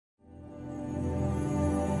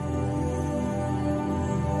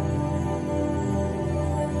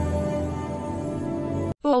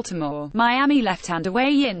Baltimore. Miami left-hander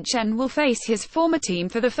Wei-Yin Chen will face his former team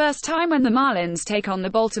for the first time when the Marlins take on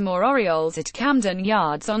the Baltimore Orioles at Camden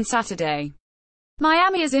Yards on Saturday.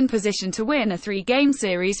 Miami is in position to win a three-game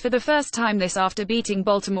series for the first time this after beating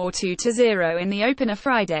Baltimore 2-0 in the opener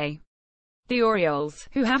Friday. The Orioles,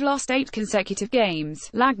 who have lost 8 consecutive games,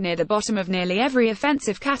 lag near the bottom of nearly every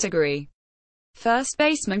offensive category. First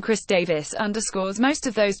baseman Chris Davis underscores most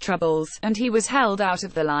of those troubles, and he was held out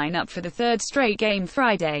of the lineup for the third straight game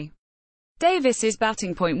Friday. Davis is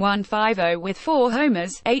batting .150 with 4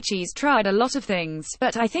 homers. He's tried a lot of things,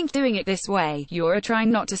 but I think doing it this way, you're trying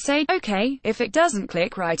not to say, okay, if it doesn't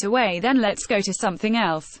click right away then let's go to something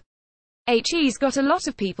else. He's got a lot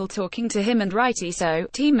of people talking to him and rightly so,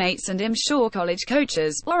 teammates and I'm sure college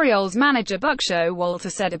coaches. Orioles manager Buck Showalter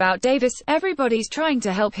said about Davis, everybody's trying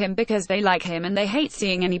to help him because they like him and they hate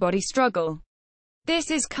seeing anybody struggle. This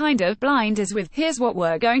is kind of blind as with, here's what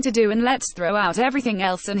we're going to do and let's throw out everything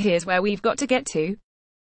else and here's where we've got to get to.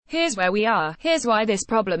 Here's where we are, here's why this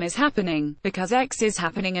problem is happening, because X is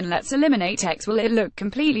happening and let's eliminate X. Will it look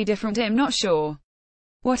completely different? I'm not sure.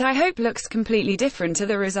 What I hope looks completely different are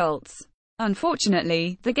the results.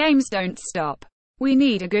 Unfortunately, the games don't stop. We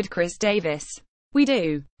need a good Chris Davis. We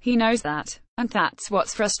do. He knows that. And that's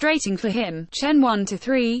what's frustrating for him. Chen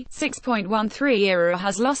 1-3, 6.13 ERA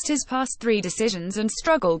has lost his past 3 decisions and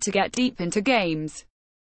struggled to get deep into games.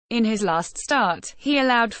 In his last start, he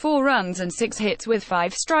allowed 4 runs and 6 hits with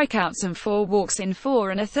 5 strikeouts and 4 walks in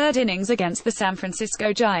 4 1/3 innings against the San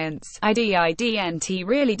Francisco Giants. I didn't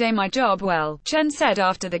really do my job well, Chen said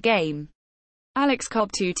after the game. Alex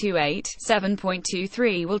Cobb 228,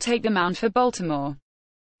 7.23 will take the mound for Baltimore.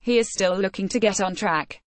 He is still looking to get on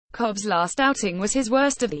track. Cobb's last outing was his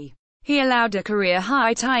worst of the year. He allowed a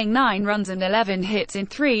career-high tying 9 runs and 11 hits in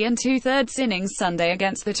 3 2/3 innings Sunday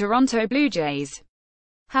against the Toronto Blue Jays.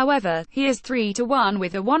 However, he is 3-1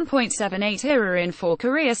 with a 1.78 ERA in 4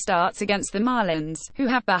 career starts against the Marlins, who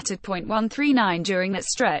have batted .139 during that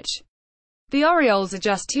stretch. The Orioles are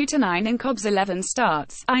just 2-9 in Cobb's 11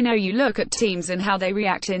 starts. I know you look at teams and how they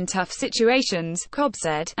react in tough situations, Cobb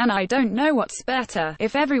said, and I don't know what's better,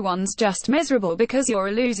 if everyone's just miserable because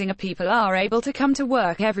you're losing or people are able to come to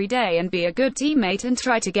work every day and be a good teammate and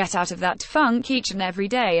try to get out of that funk each and every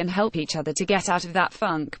day and help each other to get out of that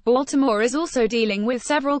funk. Baltimore is also dealing with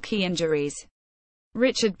several key injuries.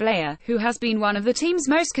 Richard Blair, who has been one of the team's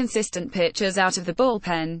most consistent pitchers out of the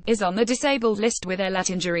bullpen, is on the disabled list with a lat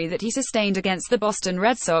injury that he sustained against the Boston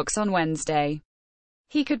Red Sox on Wednesday.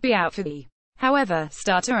 He could be out for the. However,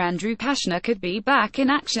 starter Andrew Cashner could be back in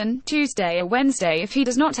action Tuesday or Wednesday if he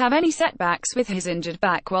does not have any setbacks with his injured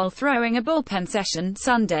back while throwing a bullpen session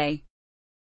Sunday.